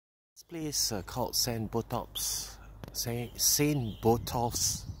place called Saint Botolph's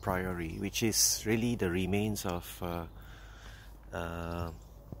Priory, which is really the remains of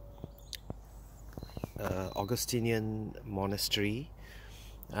Augustinian monastery.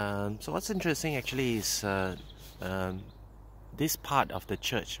 So what's interesting actually is this part of the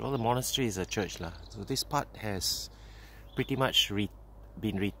church. Well, the monastery is a church lah. So this part has pretty much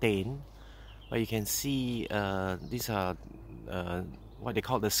been retained. But you can see these are what they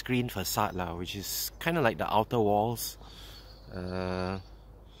call the screen facade lah, which is kind of like the outer walls that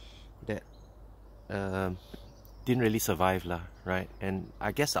didn't really survive lah, right? And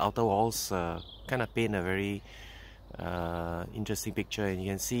I guess the outer walls kind of paint a very interesting picture, and you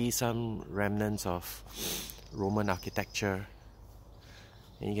can see some remnants of Roman architecture.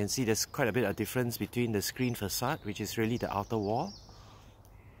 And you can see there's quite a bit of difference between the screen facade, which is really the outer wall,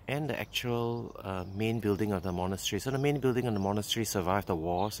 and the actual main building of the monastery. So the main building of the monastery survived the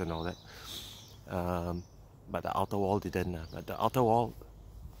wars and all that, but the outer wall didn't. But the outer wall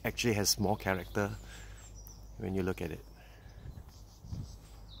actually has more character when you look at it.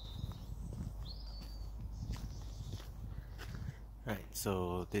 Right,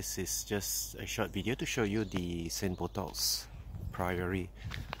 so this is just a short video to show you the St. Botolph's Priory.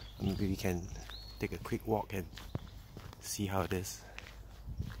 Maybe we can take a quick walk and see how it is.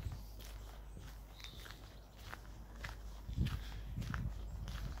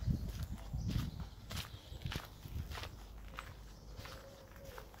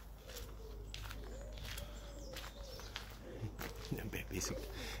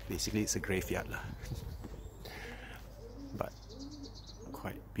 Basically it's a graveyard lah. But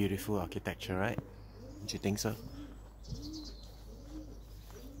quite beautiful architecture, right? Don't you think so?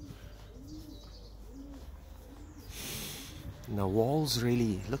 And the walls,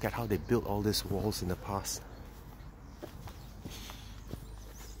 really, look at how they built all these walls in the past.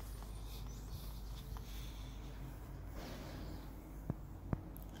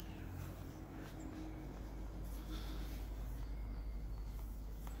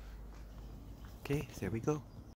 Okay, there we go.